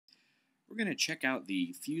we're going to check out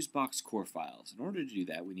the Fusebox core files. In order to do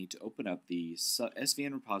that, we need to open up the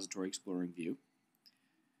SVN repository exploring view.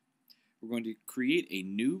 We're going to create a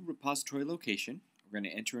new repository location. We're going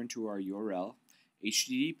to enter into our URL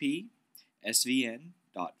http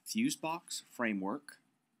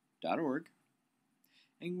svn.fuseboxframework.org,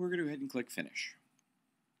 and we're going to go ahead and click Finish.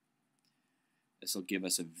 This will give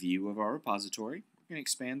us a view of our repository. We're going to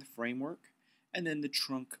expand the framework and then the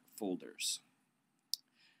trunk folders.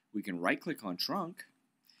 We can right-click on Trunk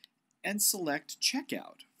and select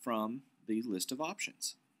Checkout from the list of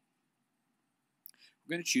options.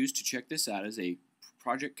 We're going to choose to check this out as a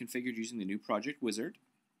project configured using the new project wizard.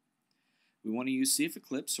 We want to use CF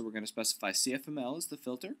Eclipse, so we're going to specify CFML as the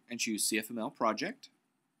filter and choose CFML project.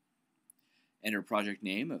 Enter project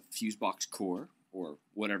name of Fusebox Core, or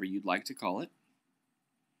whatever you'd like to call it,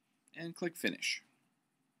 and click Finish.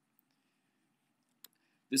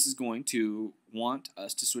 This is going to want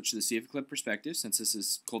us to switch to the CF Eclipse perspective. Since this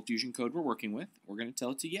is Cold Fusion code we're working with, we're going to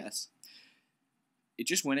tell it to yes. It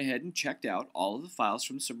just went ahead and checked out all of the files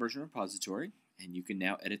from the Subversion repository, and you can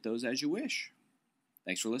now edit those as you wish.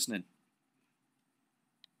 Thanks for listening.